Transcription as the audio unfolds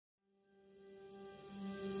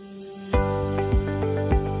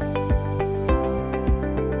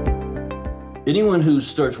Anyone who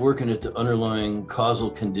starts working at the underlying causal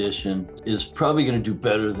condition is probably going to do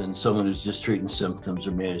better than someone who's just treating symptoms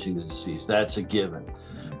or managing the disease. That's a given.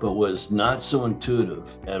 But what is not so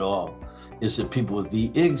intuitive at all is that people with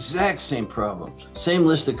the exact same problems, same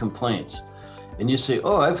list of complaints, and you say,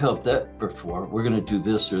 oh, I've helped that before, we're going to do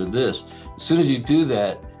this or this. As soon as you do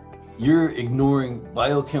that, you're ignoring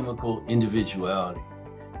biochemical individuality.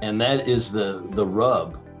 And that is the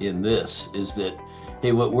rub in this, is that,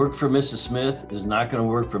 hey, what worked for Mrs. Smith is not going to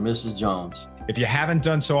work for Mrs. Jones. If you haven't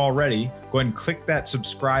done so already, go ahead and click that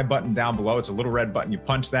subscribe button down below. It's a little red button. You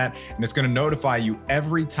punch that, and it's going to notify you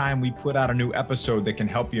every time we put out a new episode that can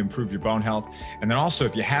help you improve your bone health. And then also,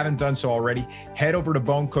 if you haven't done so already, head over to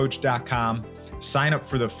BoneCoach.com, sign up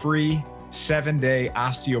for the free 7-day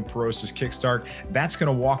Osteoporosis Kickstart. That's going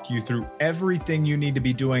to walk you through everything you need to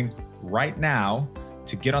be doing right now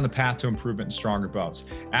to get on the path to improvement and stronger bones.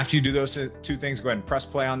 After you do those two things, go ahead and press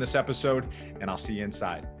play on this episode, and I'll see you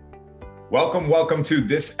inside. Welcome to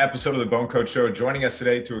this episode of the BoneCoach Show. Joining us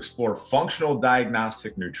today to explore functional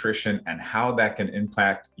diagnostic nutrition and how that can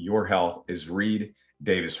impact your health is Reed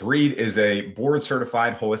Davis. Reed is a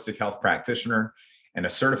board-certified holistic health practitioner and a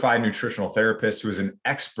certified nutritional therapist who is an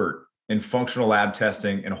expert in functional lab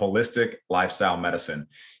testing and holistic lifestyle medicine.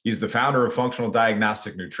 He's the founder of Functional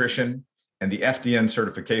Diagnostic Nutrition and the FDN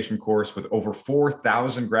certification course with over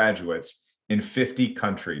 4,000 graduates in 50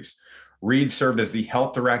 countries. Reed served as the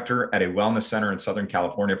health director at a wellness center in Southern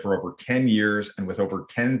California for over 10 years and with over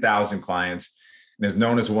 10,000 clients, and is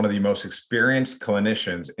known as one of the most experienced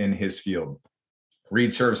clinicians in his field.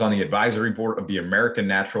 Reed serves on the advisory board of the American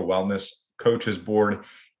Natural Wellness Coaches Board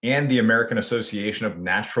and the American Association of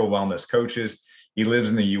Natural Wellness Coaches. He lives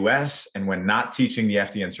in the US, and when not teaching the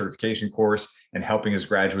FDN certification course and helping his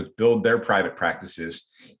graduates build their private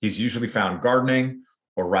practices, he's usually found gardening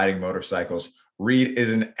or riding motorcycles. Reed,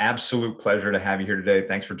 is an absolute pleasure to have you here today.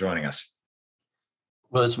 Thanks for joining us.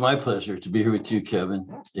 Well, it's my pleasure to be here with you, Kevin.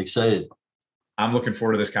 Excited. I'm looking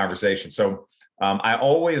forward to this conversation. So I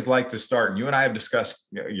always like to start, and you and I have discussed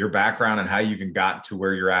your background and how you even got to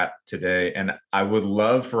where you're at today. And I would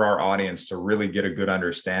love for our audience to really get a good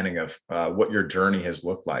understanding of what your journey has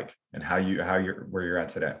looked like and where you're at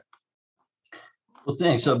today. Well,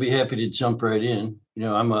 thanks. I'll be happy to jump right in. You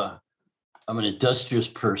know, I'm an industrious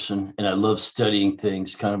person, and I love studying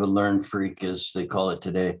things, kind of a learn freak, as they call it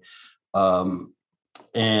today.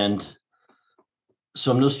 And so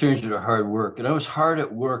I'm no stranger to hard work. And I was hard at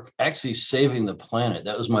work actually saving the planet.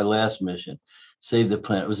 That was my last mission, save the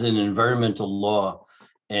planet. It was in environmental law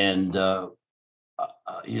and,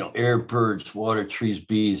 air, birds, water, trees,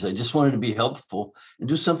 bees. I just wanted to be helpful and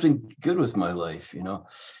do something good with my life, you know.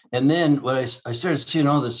 And then when I started seeing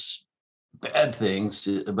all this bad things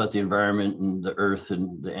about the environment and the earth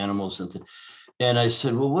and the animals and I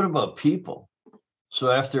said, well, what about people?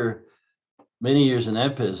 So after many years in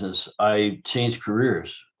that business, I changed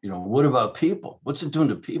careers. You know, what about people? What's it doing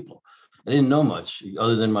to people? I didn't know much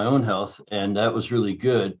other than my own health, and that was really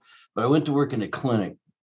good. But I went to work in a clinic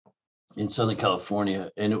in Southern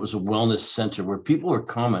California, and it was a wellness center where people were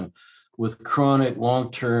coming with chronic,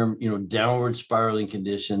 long-term, downward spiraling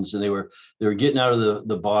conditions, and they were getting out of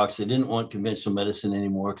the box. They didn't want conventional medicine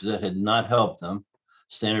anymore because that had not helped them.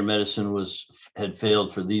 Standard medicine had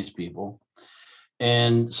failed for these people,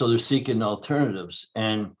 and so they're seeking alternatives.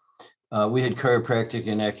 And we had chiropractic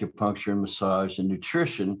and acupuncture and massage and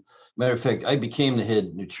nutrition. Matter of fact, I became the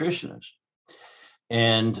head nutritionist.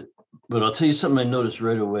 But I'll tell you something I noticed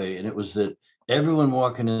right away, and it was that everyone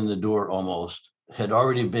walking in the door almost had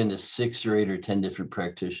already been to 6 or 8 or 10 different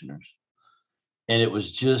practitioners. And it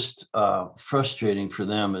was just frustrating for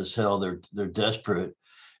them as hell. They're desperate.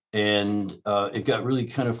 And it got really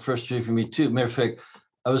kind of frustrating for me too. Matter of fact,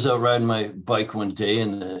 I was out riding my bike one day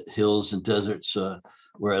in the hills and deserts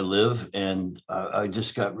where I live. And I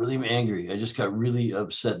just got really angry. I just got really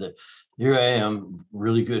upset that here I am,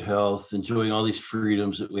 really good health, enjoying all these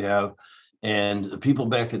freedoms that we have. And the people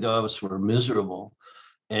back at the office were miserable.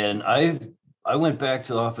 And I went back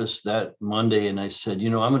to the office that Monday and I said,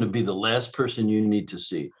 I'm going to be the last person you need to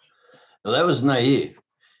see. Now, that was naive.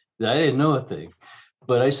 I didn't know a thing,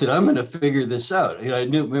 but I said, I'm going to figure this out.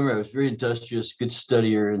 Remember, I was very industrious, good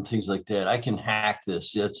studier and things like that. I can hack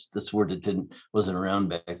this. That's a word that wasn't around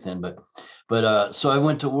back then. But so I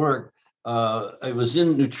went to work. I was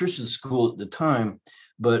in nutrition school at the time,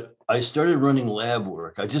 but I started running lab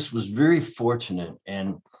work. I just was very fortunate,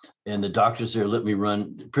 and the doctors there let me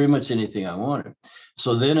run pretty much anything I wanted.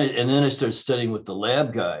 So then I started studying with the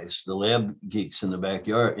lab guys, the lab geeks in the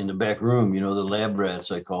backyard, in the back room, the lab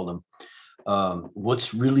rats, I call them.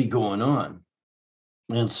 What's really going on?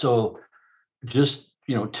 And so just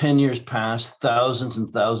 10 years passed, thousands and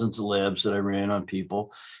thousands of labs that I ran on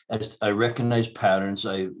people. As I recognized patterns,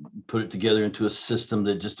 I put it together into a system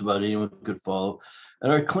that just about anyone could follow.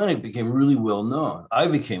 And our clinic became really well known. I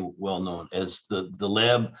became well known as the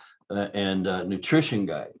lab and nutrition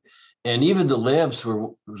guy. And even the labs were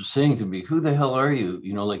saying to me, who the hell are you?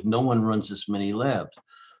 Like no one runs this many labs.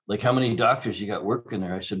 Like how many doctors you got working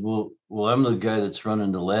there? I said, well, I'm the guy that's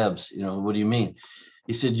running the labs. What do you mean?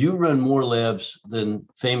 He said, you run more labs than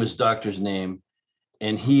famous doctor's name,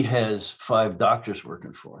 and he has 5 doctors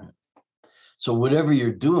working for him. So whatever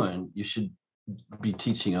you're doing, you should be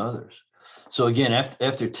teaching others. So again,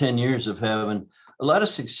 after 10 years of having a lot of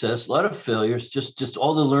success, a lot of failures, just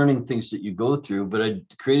all the learning things that you go through, but I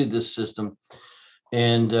created this system,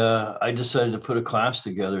 and I decided to put a class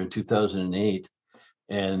together in 2008.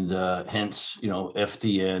 And hence,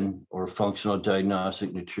 FDN, or Functional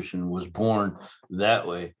Diagnostic Nutrition, was born that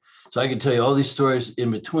way. So I can tell you all these stories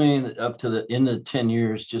in between, up to in the 10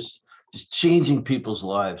 years, just changing people's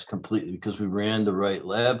lives completely, because we ran the right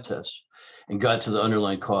lab tests and got to the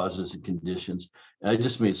underlying causes and conditions. And I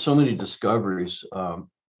just made so many discoveries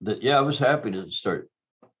that, I was happy to start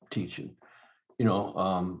teaching.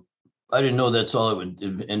 I didn't know that's all I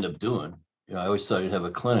would end up doing. I always thought I'd have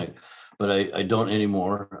a clinic. But I don't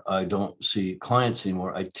anymore. I don't see clients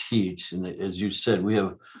anymore. I teach. And as you said, we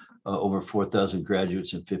have over 4,000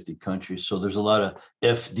 graduates in 50 countries. So there's a lot of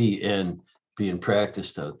FDN being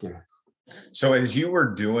practiced out there. So as you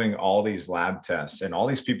were doing all these lab tests and all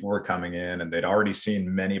these people were coming in and they'd already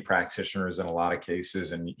seen many practitioners in a lot of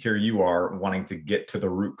cases, and here you are wanting to get to the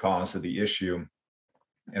root cause of the issue.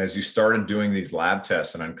 And as you started doing these lab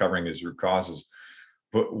tests and uncovering these root causes,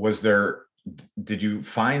 did you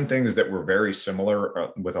find things that were very similar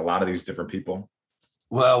with a lot of these different people?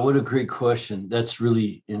 Wow, what a great question. That's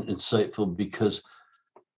really insightful, because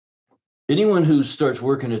anyone who starts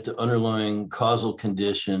working at the underlying causal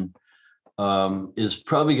condition is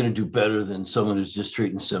probably going to do better than someone who's just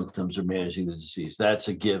treating symptoms or managing the disease. That's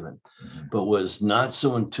a given. Mm-hmm. But what's not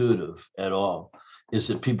so intuitive at all is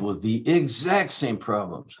that people with the exact same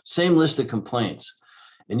problems, same list of complaints,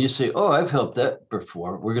 and you say, oh, I've helped that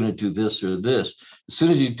before, we're going to do this or this. As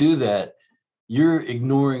soon as you do that, you're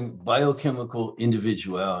ignoring biochemical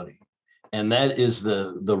individuality. And that is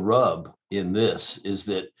the rub in this, is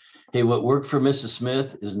that, hey, what worked for Mrs.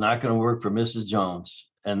 Smith is not going to work for Mrs. Jones.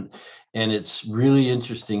 And it's really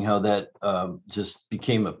interesting how that just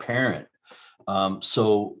became apparent.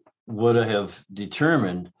 So what I have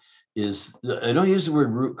determined is, I don't use the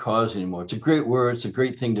word root cause anymore. It's a great word. It's a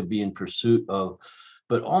great thing to be in pursuit of.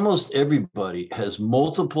 But almost everybody has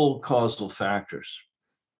multiple causal factors,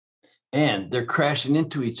 and they're crashing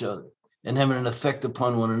into each other and having an effect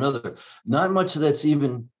upon one another. Not much of that's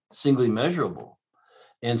even singly measurable.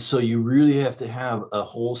 And so you really have to have a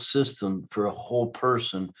whole system for a whole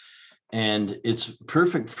person. And it was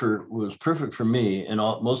perfect for me and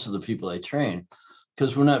most of the people I train,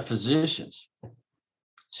 because we're not physicians.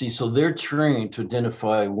 See, so they're trained to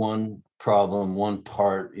identify one problem, one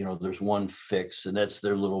part, there's one fix, and that's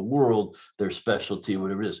their little world, their specialty,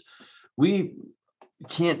 whatever it is. We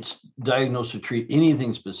can't diagnose or treat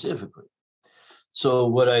anything specifically.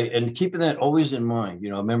 So and keeping that always in mind,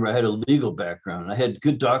 remember I had a legal background, and I had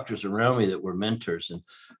good doctors around me that were mentors, and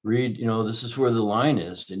read, this is where the line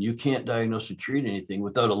is, and you can't diagnose or treat anything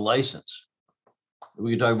without a license.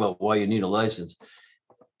 We can talk about why you need a license,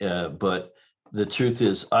 but the truth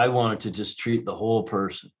is, I wanted to just treat the whole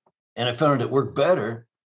person, and I found it worked better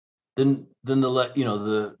than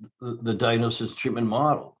the diagnosis treatment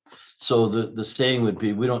model. So the saying would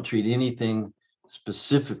be, we don't treat anything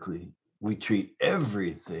specifically, we treat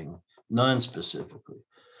everything non-specifically.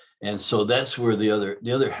 And so that's where the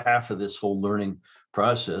other half of this whole learning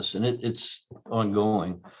process, and it's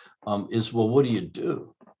ongoing, is, well, what do you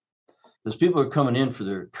do? Because people are coming in for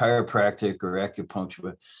their chiropractic or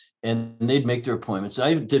acupuncture, and they'd make their appointments.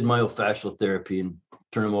 I did myofascial therapy and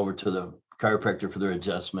turn them over to the chiropractor for their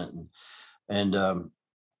adjustment. And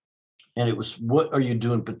it was, what are you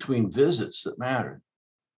doing between visits that mattered?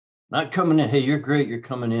 Not coming in, hey, you're great, you're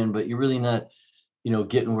coming in, but you're really not,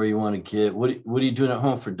 getting where you want to get. What are you doing at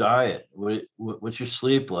home for diet? What's your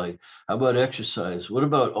sleep like? How about exercise? What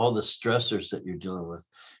about all the stressors that you're dealing with?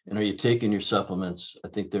 And are you taking your supplements? I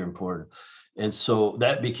think they're important. And so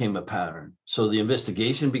that became a pattern. So the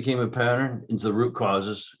investigation became a pattern into the root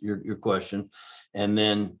causes, your question. And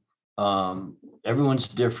then everyone's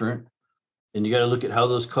different. And you got to look at how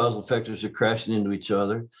those causal factors are crashing into each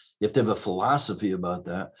other. You have to have a philosophy about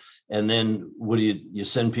that. And then what do you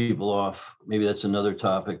send people off? Maybe that's another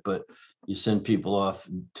topic, but you send people off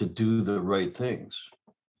to do the right things.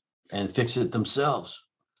 and fix it themselves.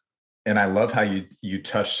 And I love how you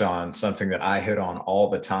touched on something that I hit on all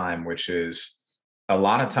the time, which is a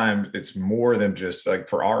lot of times it's more than just, like,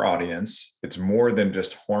 for our audience, it's more than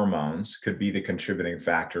just hormones could be the contributing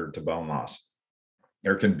factor to bone loss.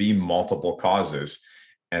 There can be multiple causes,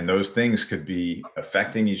 and those things could be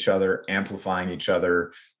affecting each other, amplifying each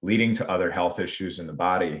other, leading to other health issues in the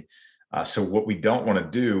body. So what we don't want to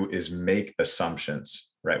do is make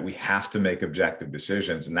assumptions, right? We have to make objective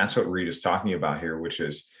decisions. And that's what Reed is talking about here, which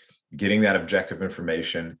is getting that objective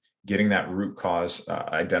information, getting that root cause,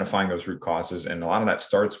 identifying those root causes. And a lot of that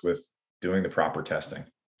starts with doing the proper testing.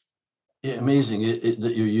 Yeah, amazing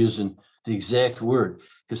that you're using the exact word.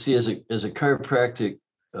 Because see, as a chiropractic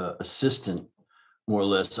assistant, more or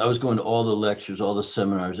less, I was going to all the lectures, all the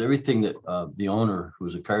seminars, everything that the owner, who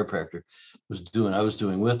was a chiropractor, was doing, I was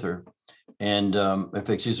doing with her. And in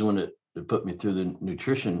fact, she's the one that put me through the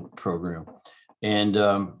nutrition program. And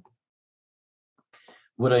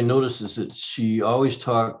what I noticed is that she always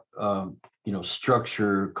talked,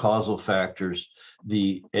 structure, causal factors,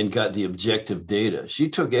 and got the objective data. She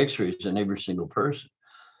took x-rays on every single person.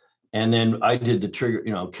 And then I did the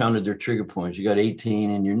trigger, counted their trigger points. You got 18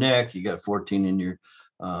 in your neck, you got 14 in your,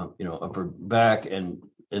 upper back, and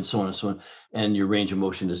so on and so on. And your range of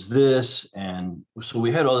motion is this. And so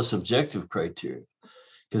we had all this objective criteria,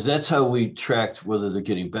 because that's how we tracked whether they're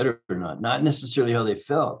getting better or not necessarily how they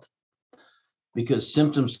felt, because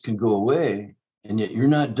symptoms can go away, and yet you're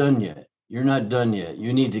not done yet. You're not done yet.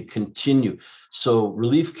 You need to continue. So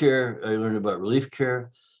relief care, I learned about relief care.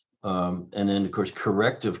 And then, of course,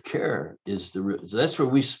 corrective care is that's where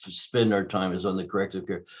we spend our time, is on the corrective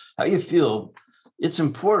care. How you feel, it's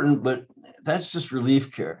important, but that's just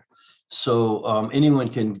relief care. So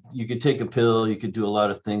anyone you could take a pill, you could do a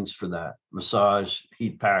lot of things for that, massage,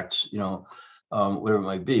 heat packs, whatever it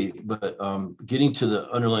might be. But getting to the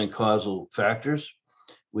underlying causal factors,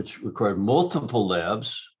 which require multiple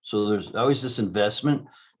labs. So there's always this investment.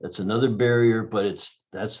 That's another barrier, but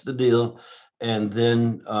that's the deal. And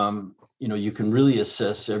then, you can really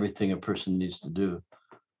assess everything a person needs to do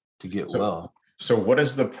to get well. So what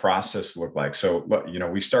does the process look like? So,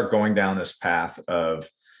 we start going down this path of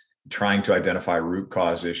trying to identify root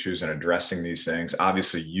cause issues and addressing these things.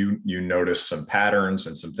 Obviously, you notice some patterns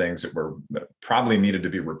and some things that probably needed to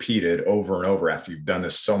be repeated over and over after you've done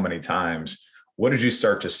this so many times. What did you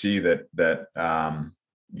start to see that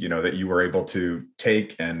you were able to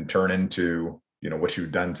take and turn into, what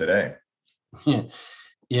you've done today? Yeah.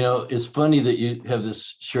 It's funny that you have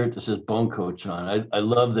this shirt that says BoneCoach on. I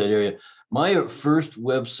love that area. My first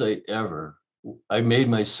website ever, I made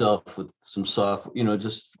myself with some software,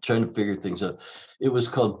 just trying to figure things out. It was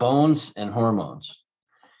called Bones and Hormones.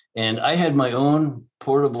 And I had my own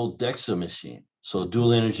portable DEXA machine. So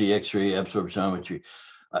dual energy X-ray absorptiometry.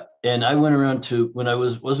 And I went around when I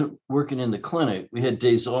wasn't working in the clinic, we had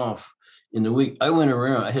days off in the week. I went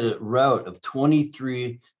around, I had a route of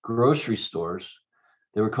 23 grocery stores.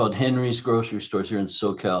 They were called Henry's grocery stores here in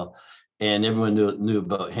SoCal. And everyone knew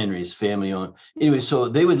about Henry's, family owned. Anyway, so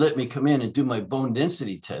they would let me come in and do my bone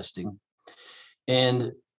density testing.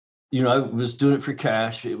 And, I was doing it for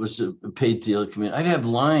cash. It was a paid deal to come in. I'd have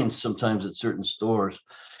lines sometimes at certain stores.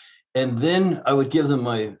 And then I would give them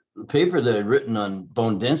my paper that I'd written on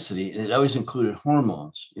bone density, and it always included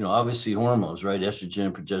hormones, obviously hormones, right?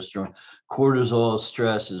 Estrogen, progesterone, cortisol,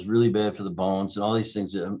 stress is really bad for the bones, and all these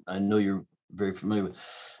things that I know you're very familiar with.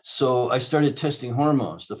 So I started testing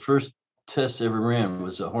hormones. The first test I ever ran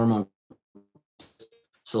was a hormone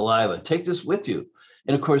saliva. Take this with you.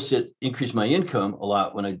 And of course, it increased my income a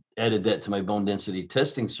lot when I added that to my bone density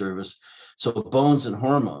testing service. So bones and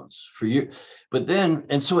hormones for you. But then,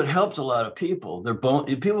 and so it helped a lot of people.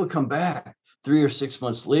 People would come back 3 or 6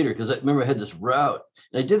 months later, because I remember I had this route,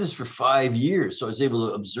 and I did this for 5 years. So I was able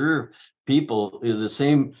to observe people, the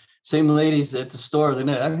same ladies at the store.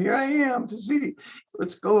 Then here I am to see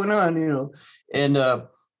what's going on,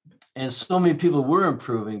 and so many people were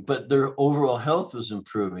improving, but their overall health was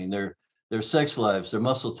improving. Their sex lives, their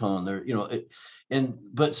muscle tone,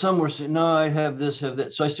 but some were saying, no, I have this, have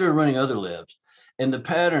that. So I started running other labs, and the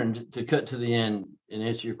pattern, to cut to the end and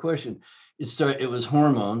answer your question, it was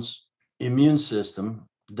hormones, immune system,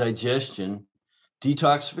 digestion,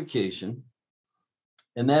 detoxification,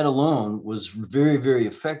 and that alone was very, very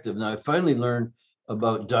effective. Now I finally learned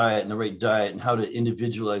about diet and the right diet and how to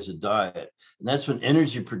individualize a diet. And that's when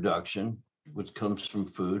energy production, which comes from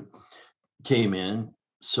food, came in.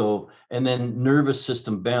 So, and then nervous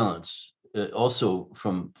system balance, also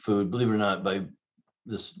from food, believe it or not, by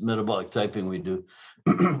this metabolic typing we do,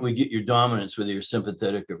 we get your dominance, whether you're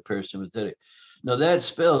sympathetic or parasympathetic. Now that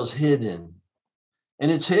spell's hidden.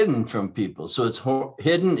 and it's hidden from people. So it's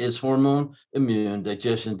hidden is hormone, immune,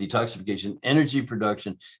 digestion, detoxification, energy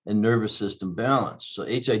production, and nervous system balance. So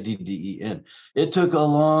HIDDEN. It took a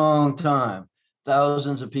long time,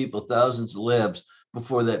 thousands of people, thousands of labs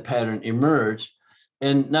before that pattern emerged,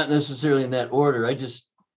 and not necessarily in that order. I just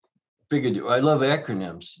figured, I love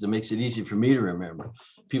acronyms. That makes it easy for me to remember.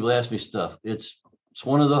 People ask me stuff. It's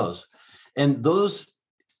one of those. And those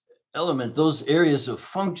elements, those areas of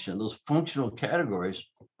function, those functional categories,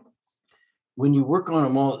 when you work on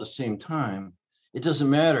them all at the same time, it doesn't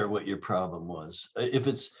matter what your problem was. If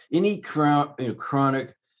it's any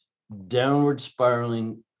chronic downward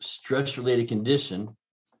spiraling stress-related condition,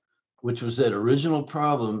 which was that original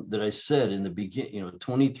problem that I said in the beginning,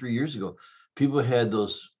 23 years ago, people had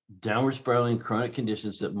those downward spiraling chronic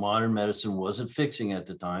conditions that modern medicine wasn't fixing at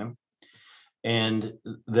the time. And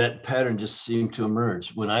that pattern just seemed to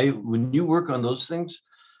emerge. When you work on those things,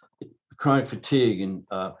 chronic fatigue and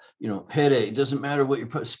headache, it doesn't matter what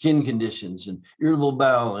your skin conditions and irritable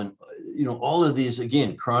bowel and all of these,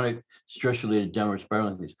 again, chronic stress-related downward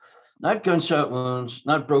spiraling things. Not gunshot wounds,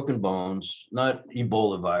 not broken bones, not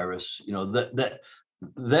Ebola virus.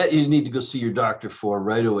 That you need to go see your doctor for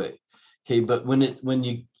right away. Okay, but when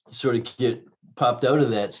you sort of get popped out of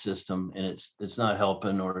that system and it's not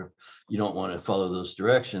helping, or you don't want to follow those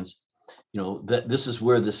directions, that this is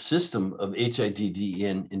where the system of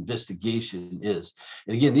HIDDEN investigation is.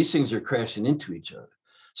 And again, these things are crashing into each other,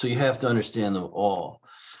 so you have to understand them all.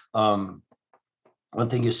 One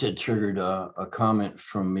thing you said triggered a comment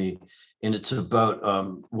from me, and it's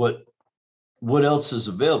about what else is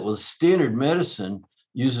available. Standard medicine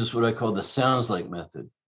uses what I call the sounds like method.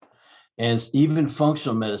 And even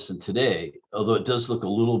functional medicine today, although it does look a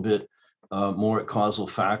little bit more at causal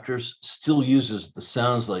factors, still uses the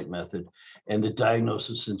sounds like method and the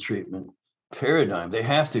diagnosis and treatment paradigm. They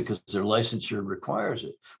have to, because their licensure requires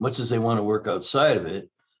it, much as they want to work outside of it.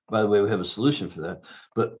 By the way, we have a solution for that.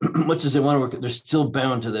 But much as they want to work, they're still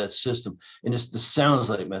bound to that system. And it's the sounds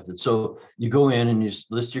like method. So you go in and you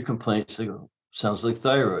list your complaints. They go, sounds like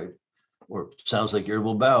thyroid, or sounds like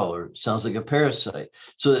irritable bowel, or sounds like a parasite,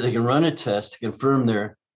 so that they can run a test to confirm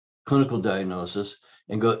their clinical diagnosis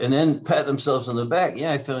and then pat themselves on the back.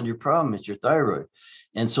 Yeah, I found your problem. It's your thyroid.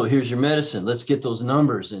 And so here's your medicine. Let's get those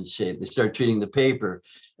numbers in shape. They start treating the paper.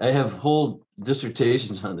 I have whole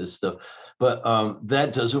dissertations on this stuff, but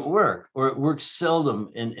that doesn't work, or it works seldom.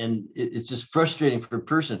 And it's just frustrating for a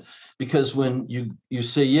person, because when you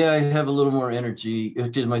say, yeah, I have a little more energy,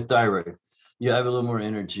 it is my thyroid. Yeah, I have a little more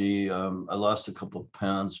energy. I lost a couple of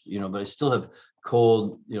pounds, but I still have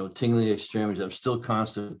cold, tingling extremities. I'm still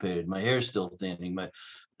constipated. My hair's still thinning.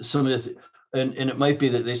 And it might be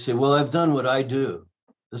that they say, well, I've done what I do.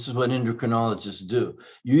 This is what endocrinologists do.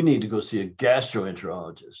 You need to go see a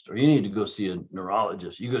gastroenterologist, or you need to go see a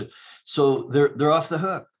neurologist. So they're off the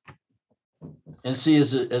hook. And see,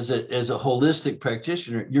 as a holistic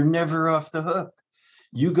practitioner, you're never off the hook.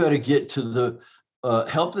 You got to get to the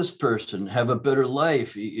help this person have a better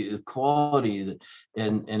life, quality,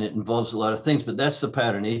 and it involves a lot of things. But that's the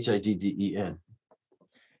pattern, HIDDEN.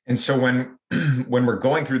 And so when we're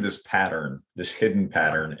going through this pattern, this hidden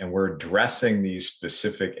pattern, and we're addressing these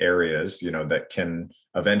specific areas, that can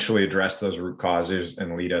eventually address those root causes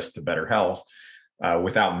and lead us to better health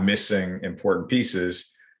without missing important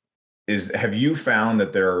pieces, have you found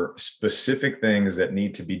that there are specific things that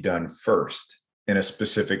need to be done first in a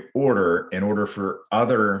specific order in order for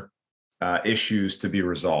other issues to be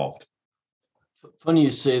resolved? Funny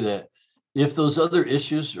you say that. If those other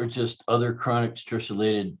issues are just other chronic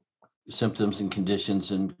stress-related symptoms and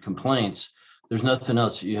conditions and complaints, there's nothing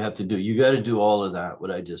else you have to do. You got to do all of that, what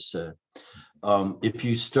I just said. If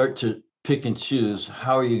you start to pick and choose,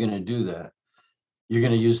 how are you going to do that? You're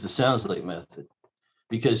going to use the sounds like method,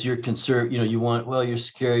 because you're concerned, you're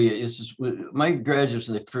scary. It's just, my graduates,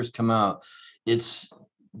 when they first come out, it's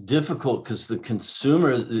difficult because the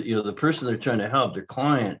consumer, the person they're trying to help, their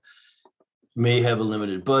client, may have a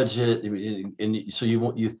limited budget, and so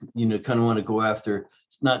you kind of want to go after,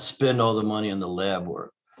 not spend all the money on the lab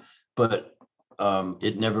work, but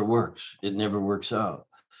it never works. It never works out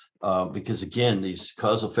because, again, these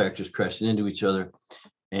causal factors crashing into each other,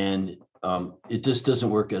 and it just doesn't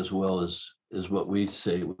work as well as what we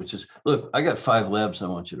say, which is, look, I got 5 labs I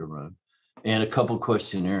want you to run and a couple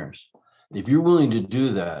questionnaires. If you're willing to do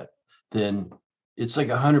that, then it's like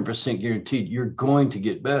 100% guaranteed you're going to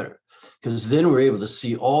get better, because then we're able to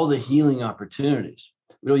see all the healing opportunities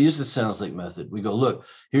We don't use the sounds like method. We go, look,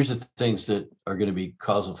 here's the things that are going to be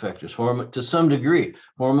causal factors. Hormone, to some degree,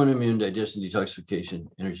 hormone, immune, digestion, detoxification,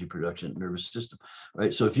 energy production, nervous system,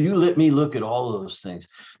 right? So if you let me look at all of those things,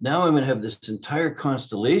 now I'm going to have this entire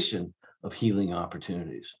constellation of healing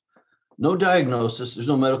opportunities. No diagnosis. There's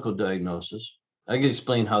no medical diagnosis. I can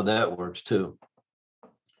explain how that works too.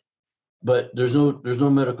 But there's no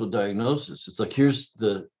medical diagnosis. It's like, here's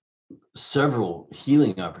the several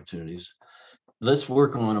healing opportunities. Let's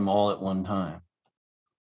work on them all at one time.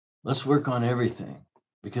 Let's work on everything,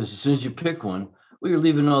 because as soon as you pick one, well, you're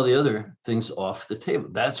leaving all the other things off the table.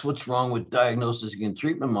 That's what's wrong with diagnosis and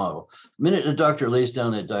treatment model. The minute the doctor lays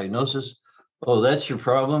down that diagnosis, oh, that's your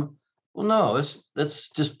problem. Well, no, that's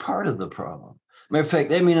just part of the problem. Matter of fact,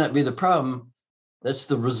 that may not be the problem. That's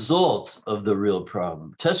the result of the real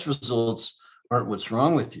problem. Test results aren't what's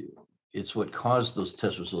wrong with you. It's what caused those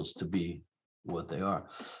test results to be what they are.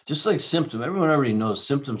 Just like symptoms, everyone already knows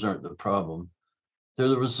symptoms aren't the problem. They're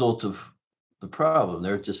the result of the problem.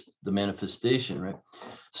 They're just the manifestation, right?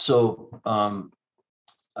 So I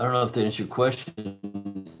don't know if that answers your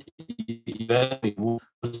question. You asked me,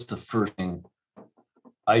 what's the first thing?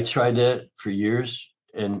 I tried that for years,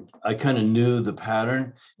 and I kind of knew the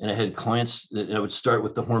pattern, and I had clients that I would start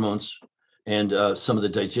with the hormones and some of the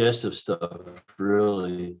digestive stuff,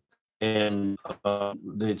 really. And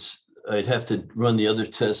I'd have to run the other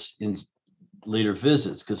tests in later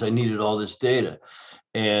visits because I needed all this data.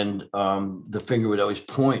 And the finger would always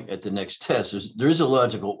point at the next test. There is a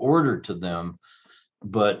logical order to them,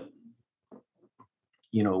 but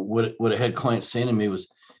what I had clients saying to me was,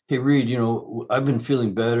 "Hey, Reed, I've been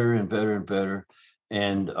feeling better and better and better.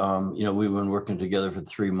 And, we've been working together for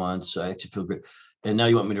 3 months. I actually feel great. And now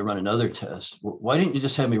you want me to run another test. Why didn't you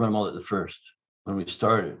just have me run them all at the first when we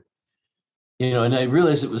started?" And I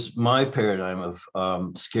realized it was my paradigm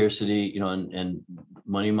of scarcity, and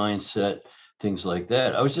money mindset, things like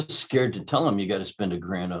that. I was just scared to tell them you got to spend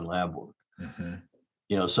 $1,000 on lab work. Mm-hmm.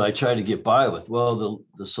 So I try to get by with, well,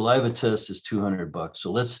 the saliva test is $200.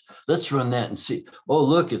 So let's run that and see. Oh,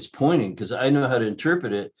 look, it's pointing, because I know how to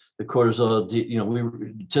interpret it. The cortisol,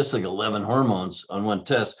 we test like 11 hormones on one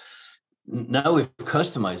test. Now we've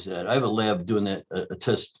customized that. I have a lab doing that, a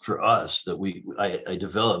test for us that I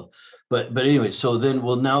developed. But anyway, so then,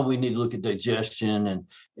 now we need to look at digestion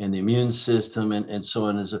and the immune system and so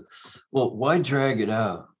on. Well, why drag it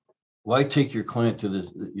out? Why take your client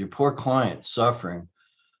to your poor client suffering?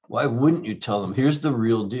 Why wouldn't you tell them, here's the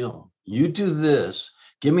real deal. You do this,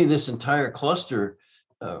 give me this entire cluster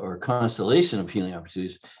or constellation of healing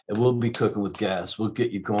opportunities, and we'll be cooking with gas. We'll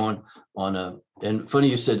get you going on and funny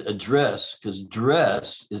you said address, because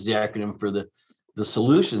DRESS is the acronym for the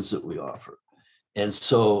solutions that we offer. And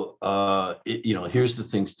so, here's the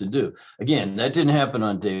things to do. Again, that didn't happen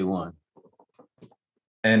on day one.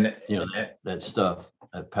 And, that stuff,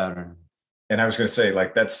 that pattern. And I was going to say,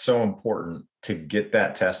 that's so important to get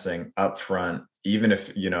that testing up front, even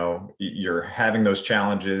if, you're having those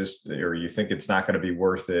challenges or you think it's not going to be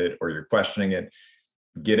worth it or you're questioning it.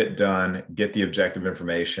 Get it done, get the objective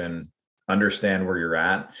information, understand where you're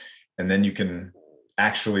at, and then you can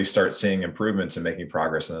actually start seeing improvements and making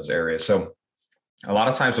progress in those areas. So a lot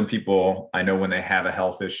of times when people, I know when they have a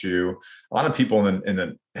health issue, a lot of people in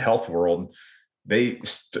the health world, they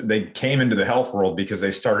came into the health world because they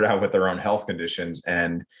started out with their own health conditions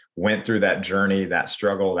and went through that journey, that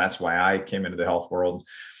struggle. That's why I came into the health world.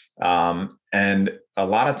 And a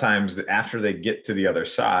lot of times after they get to the other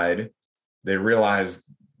side, they realize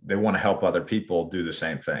they want to help other people do the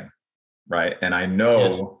same thing. Right. And I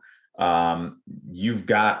know you've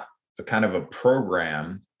got a kind of a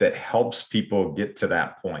program that helps people get to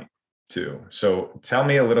that point too. So tell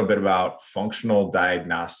me a little bit about Functional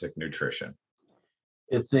Diagnostic Nutrition.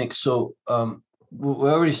 I think so. We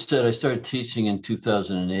already said I started teaching in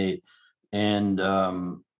 2008, and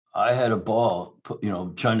I had a ball,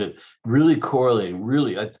 trying to really correlate.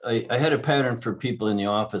 Really, I had a pattern for people in the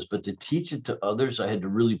office, but to teach it to others, I had to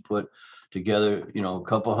really put together, a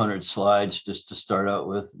couple hundred slides just to start out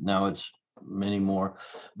with. Now it's many more,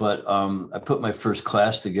 but I put my first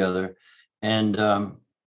class together, and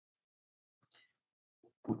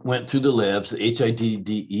went through the labs, the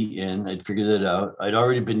HIDDEN. I'd figured that out. I'd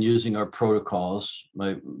already been using our protocols,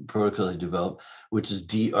 my protocol I developed, which is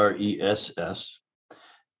DRESS.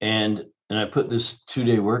 And I put this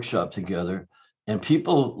 2-day workshop together, and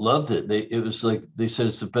people loved it. It was like, they said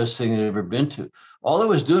it's the best thing they'd ever been to. All I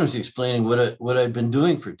was doing was explaining what I'd been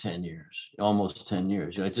doing for 10 years, almost 10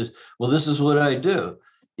 years. This is what I do,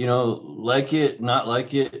 like it, not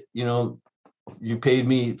like it, you paid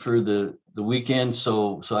me for the weekend.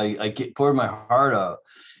 So I poured my heart out.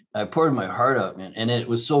 I poured my heart out, man. And it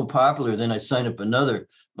was so popular. Then I signed up another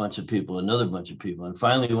bunch of people. And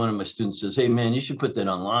finally, one of my students says, hey, man, you should put that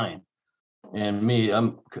online. And me,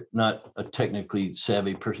 I'm not a technically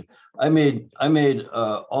savvy person. I made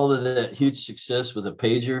all of that huge success with a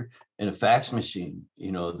pager and a fax machine.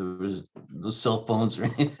 You know, there was no cell phones or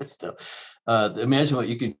any of that stuff. Imagine what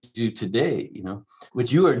you could do today, you know,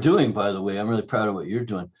 which you are doing, by the way. I'm really proud of what you're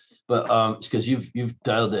doing, but because you've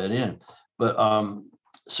dialed that in. But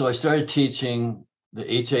so I started teaching the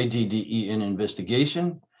HIDDEN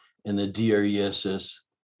investigation and the DRESS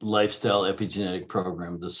lifestyle epigenetic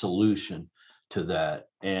program, the solution to that.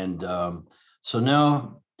 And so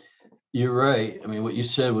now you're right. I mean, what you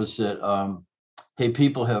said was that, hey,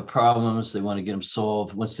 people have problems. They want to get them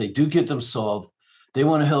solved. Once they do get them solved, they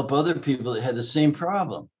want to help other people that had the same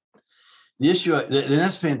problem. The issue, and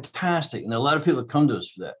that's fantastic. And a lot of people come to us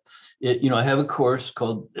for that. I have a course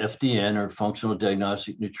called FDN, or Functional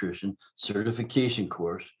Diagnostic Nutrition certification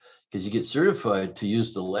course, because you get certified to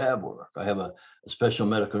use the lab work. I have a special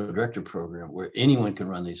medical director program where anyone can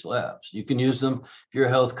run these labs. You can use them if you're a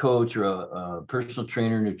health coach or a personal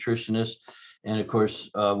trainer, nutritionist. And of course,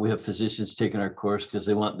 we have physicians taking our course because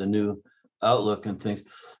they want the new outlook and things.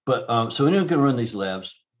 But so anyone can run these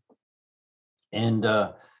labs. And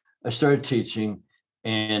I started teaching,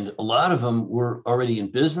 and a lot of them were already in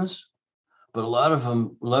business. But a lot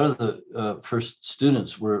of the first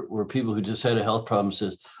students were people who just had a health problem.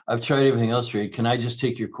 Says, I've tried everything else, Ray. Can I just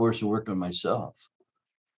take your course and work on myself?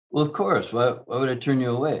 Well, of course. Why would I turn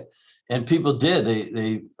you away? And people did.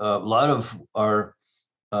 They a lot of our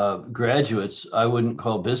graduates, I wouldn't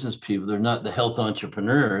call business people. They're not the health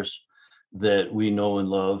entrepreneurs that we know and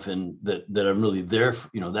love, and that I'm really there for.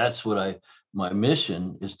 That's what my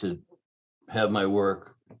mission is, to have my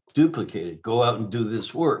work duplicated. Go out and do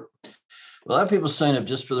this work. A lot of people sign up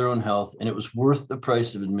just for their own health, and it was worth the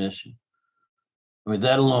price of admission. I mean,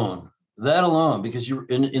 that alone, because you're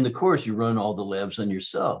in the course, you run all the labs on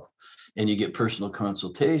yourself, and you get personal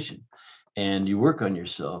consultation, and you work on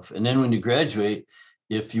yourself. And then when you graduate,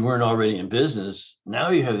 if you weren't already in business, now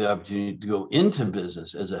you have the opportunity to go into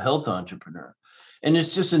business as a health entrepreneur. And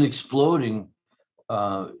it's just an exploding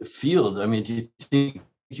field. I mean, do you think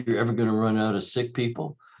you're ever going to run out of sick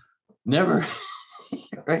people? Never.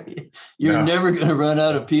 Right? You're never going to run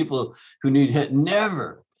out of people who need help.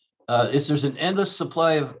 Never. There's an endless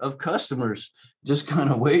supply of customers just kind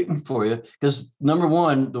of waiting for you, because number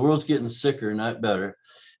one, the world's getting sicker, not better.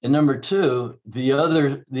 And number two, the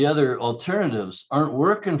other alternatives aren't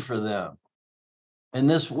working for them. And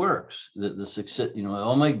this works. The success,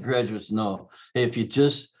 all my graduates know, hey, if you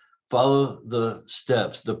just follow the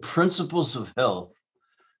steps, the principles of health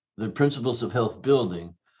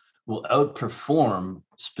building will outperform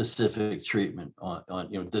specific treatment on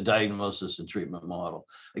the diagnosis and treatment model.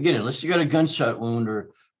 Again, unless you got a gunshot wound or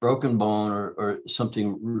broken bone or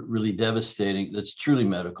something really devastating that's truly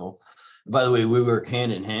medical. By the way, we work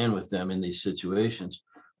hand in hand with them in these situations.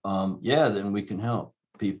 Then we can help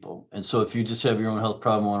people. And so if you just have your own health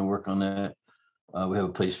problem, want to work on that, we have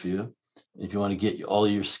a place for you. If you want to get all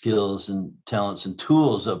your skills and talents and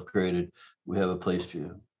tools upgraded, we have a place for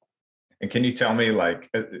you. And can you tell me,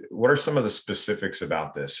 what are some of the specifics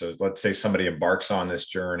about this? So let's say somebody embarks on this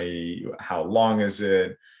journey. How long is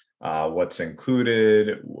it? What's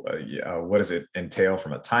included? What does it entail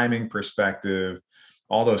from a timing perspective?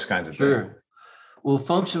 All those kinds of things. Sure. Well,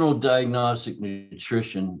 Functional Diagnostic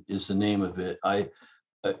Nutrition is the name of it. I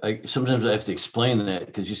sometimes I have to explain that,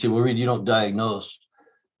 because you say, well, Reed, you don't diagnose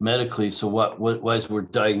medically, so why is the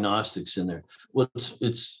word diagnostics in there? Well,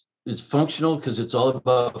 it's functional because it's all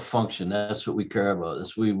about function. That's what we care about.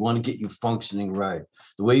 That's what we want to get you functioning right,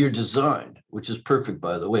 the way you're designed, which is perfect,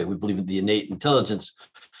 by the way. We believe in the innate intelligence.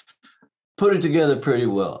 Put it together pretty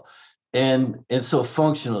well. And so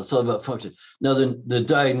functional, it's all about function. Now, the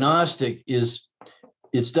diagnostic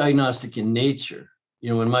it's diagnostic in nature.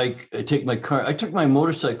 When I took my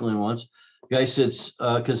motorcycle in once, guy said,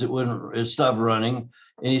 because it stopped running,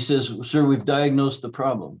 and he says, sir, we've diagnosed the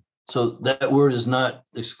problem. So that word is not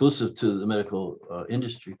exclusive to the medical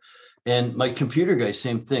industry. And my computer guy,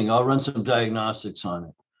 same thing. I'll run some diagnostics on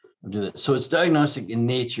it. I'll do that. So it's diagnostic in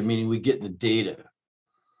nature, meaning we get the data,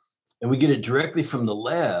 and we get it directly from the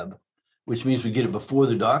lab, which means we get it before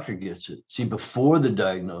the doctor gets it. See, before the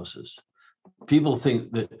diagnosis. People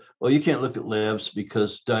think that, well, you can't look at labs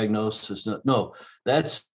because diagnosis. No,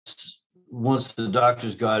 that's once the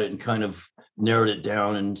doctor's got it and kind of narrowed it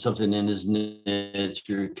down and something in his niche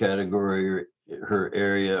or category or her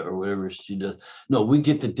area or whatever she does. No, we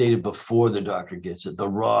get the data before the doctor gets it, the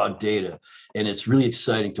raw data. And it's really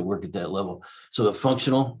exciting to work at that level. So the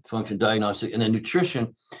functional diagnostic, and then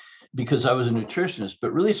nutrition, because I was a nutritionist,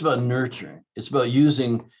 but really it's about nurturing. It's about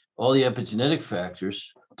using all the epigenetic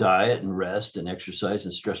factors, diet and rest and exercise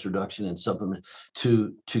and stress reduction and supplement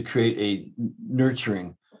to create a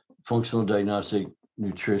nurturing functional diagnostic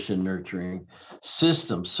nutrition nurturing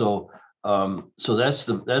system. So that's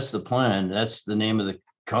the plan. That's the name of the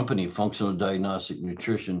company, Functional Diagnostic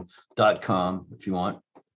Nutrition.com, if you want.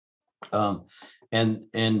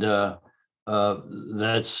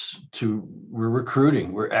 We're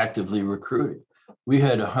recruiting. We're actively recruiting. We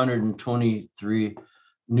had 123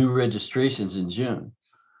 new registrations in June.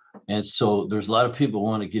 And so there's a lot of people who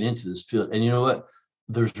want to get into this field. And you know what?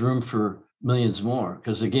 There's room for millions more.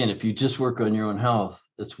 Because again, if you just work on your own health,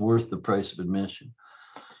 it's worth the price of admission.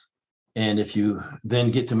 And if you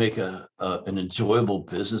then get to make an enjoyable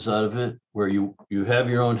business out of it, where you have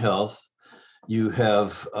your own health, you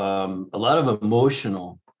have a lot of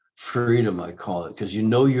emotional freedom, I call it, because you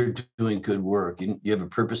know you're doing good work. You have a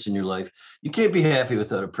purpose in your life. You can't be happy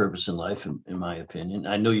without a purpose in life, in my opinion.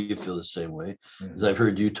 I know you feel the same way, as I've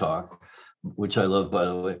heard you talk, which I love, by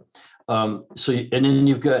the way. And then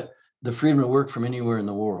you've got the freedom to work from anywhere in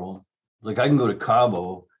the world. Like I can go to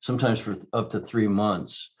Cabo sometimes for up to 3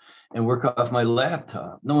 months and work off my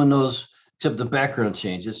laptop. No one knows, except the background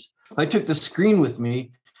changes. If I took the screen with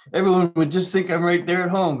me, everyone would just think I'm right there at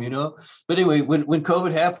home, you know? But anyway, when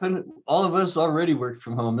COVID happened, all of us already worked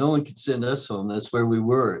from home. No one could send us home. That's where we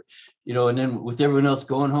were, you know, and then with everyone else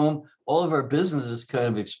going home, all of our businesses kind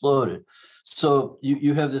of exploded. So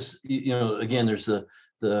you have this, you know, again, there's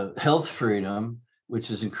the health freedom, which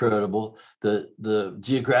is incredible. The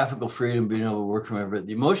geographical freedom, being able to work from everywhere,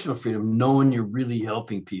 the emotional freedom, knowing you're really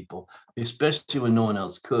helping people, especially when no one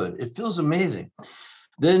else could. It feels amazing.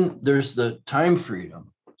 Then there's the time freedom.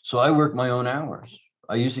 So I work my own hours.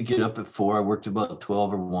 I usually get up at 4. I worked about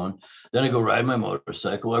 12 or 1. Then I go ride my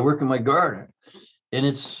motorcycle. I work in my garden. And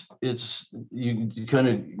it's you kind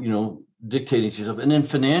of, you know, dictating to yourself. And then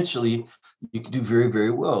financially, you can do very, very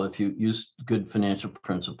well if you use good financial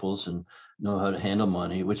principles and know how to handle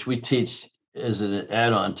money, which we teach as an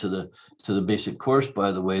add-on to the basic course,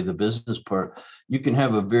 by the way, the business part. You can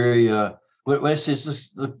have a very, what I say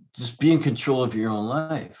is just be in control of your own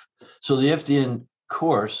life. So the FDN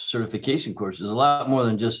course, certification course, is a lot more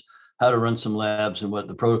than just how to run some labs and what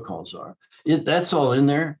the protocols are. That's all in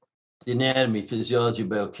there. The anatomy, physiology,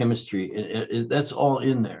 biochemistry, that's all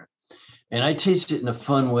in there. And I teach it in a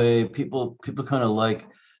fun way. People kind of like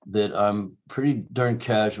that I'm pretty darn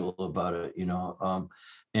casual about it, you know,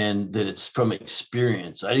 and that it's from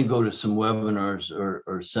experience. I didn't go to some webinars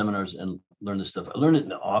or seminars and learn this stuff. I learned it in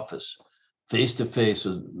the office, face to face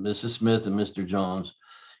with Mrs. Smith and Mr. Jones,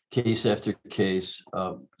 case after case,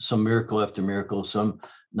 some miracle after miracle, some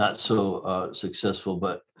not so successful,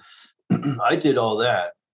 but I did all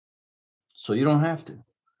that. So you don't have to.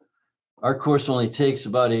 Our course only takes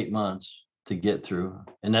about 8 months to get through.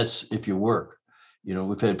 And that's if you work. You know,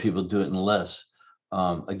 we've had people do it in less.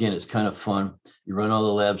 Again, it's kind of fun. You run all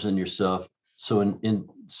the labs on yourself. So in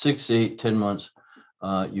 6, 8, 10 months,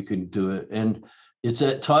 you can do it. And it's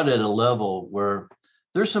taught at a level where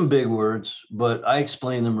there's some big words, but I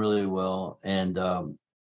explain them really well. And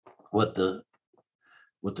what the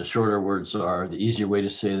shorter words are, the easier way to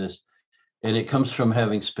say this. And it comes from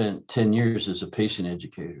having spent 10 years as a patient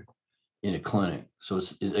educator in a clinic. So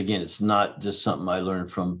it's not just something I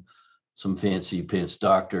learned from some fancy pants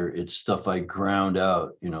doctor. It's stuff I ground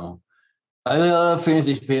out, you know. I love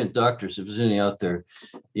fancy pants doctors. If there's any out there,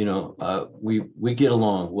 you know, we get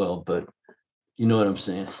along well, but you know what I'm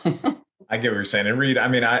saying? I get what you're saying. And Reed, I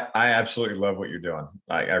mean, I absolutely love what you're doing.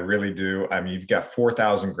 I really do. I mean, you've got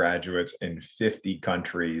 4,000 graduates in 50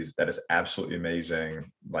 countries. That is absolutely amazing.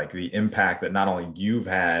 Like the impact that not only you've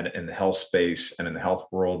had in the health space and in the health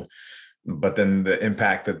world, but then the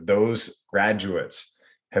impact that those graduates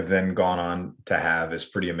have then gone on to have is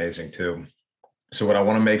pretty amazing too. So what I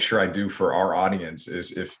want to make sure I do for our audience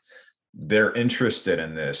is if they're interested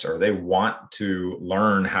in this or they want to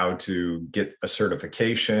learn how to get a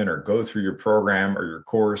certification or go through your program or your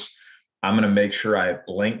course, I'm going to make sure I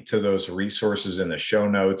link to those resources in the show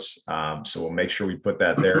notes. So we'll make sure we put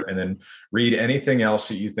that there. And then Reed, anything else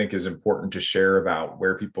that you think is important to share about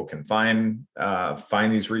where people can find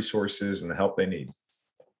these resources and the help they need?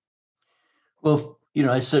 Well, you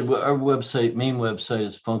know, I said our main website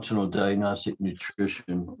is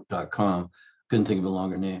functionaldiagnosticnutrition.com. Couldn't think of a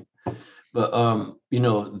longer name. But, you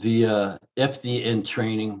know, the FDN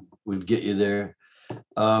training would get you there.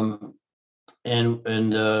 And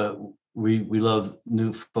We love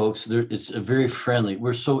new folks. It's a very friendly.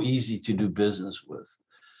 We're so easy to do business with.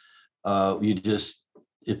 You just,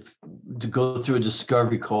 if to go through a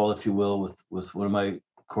discovery call, if you will, with one of my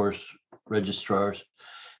course registrars.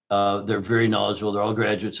 They're very knowledgeable. They're all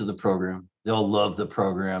graduates of the program. They all love the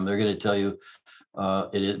program. They're going to tell you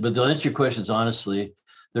it is, but they'll answer your questions honestly.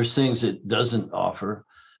 There's things it doesn't offer,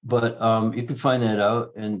 but you can find that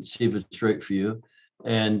out and see if it's right for you.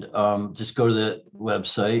 And just go to that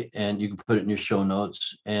website and you can put it in your show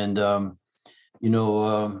notes. And,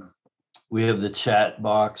 we have the chat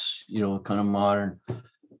box, kind of modern,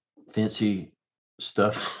 fancy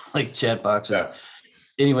stuff like chat boxes. Yeah.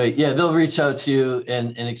 Anyway, yeah, they'll reach out to you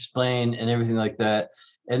and explain and everything like that.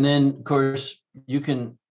 And then, of course, you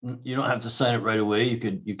don't have to sign it right away. You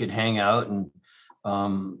could hang out and,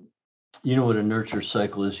 what a nurture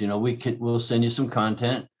cycle is. We'll send you some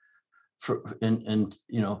content and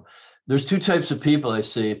there's two types of people. I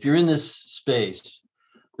say, if you're in this space,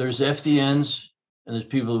 there's FDNs and there's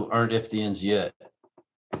people who aren't FDNs yet.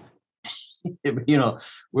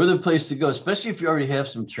 We're the place to go, especially if you already have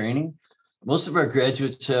some training. Most of our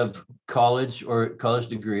graduates have college or college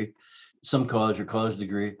degree, some college or college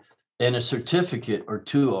degree, and a certificate or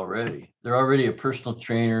two already. They're already a personal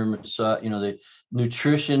trainer, the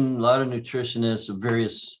nutrition, a lot of nutritionists of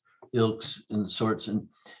various ilks and sorts and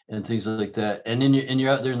things like that. And then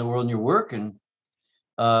you're out there in the world and you're working.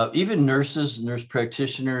 Even nurse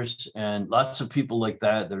practitioners, and lots of people like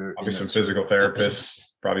that are probably some physical therapists,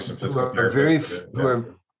 who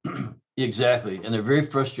are exactly, and they're very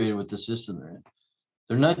frustrated with the system they're in.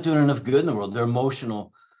 They're not doing enough good in the world. Their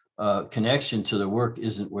emotional connection to their work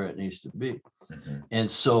isn't where it needs to be. Mm-hmm.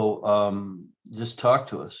 And so just talk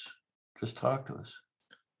to us.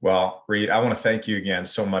 Well, Reed, I want to thank you again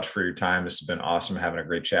so much for your time. This has been awesome having a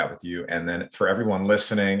great chat with you. And then for everyone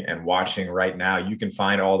listening and watching right now, you can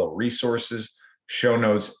find all the resources, show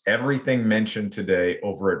notes, everything mentioned today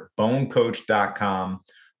over at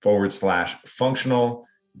BoneCoach.com/functional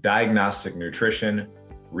diagnostic nutrition.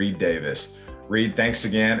 Reed Davis. Reed, thanks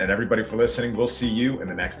again. And everybody for listening. We'll see you in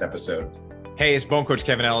the next episode. Hey, it's Bone Coach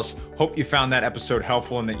Kevin Ellis. Hope you found that episode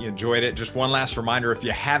helpful and that you enjoyed it. Just one last reminder, if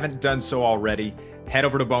you haven't done so already, head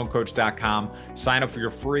over to BoneCoach.com, sign up for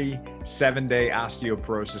your free 7-day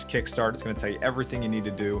Osteoporosis Kickstart. It's going to tell you everything you need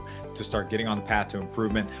to do to start getting on the path to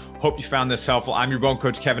improvement. Hope you found this helpful. I'm your Bone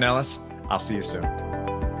Coach, Kevin Ellis. I'll see you soon.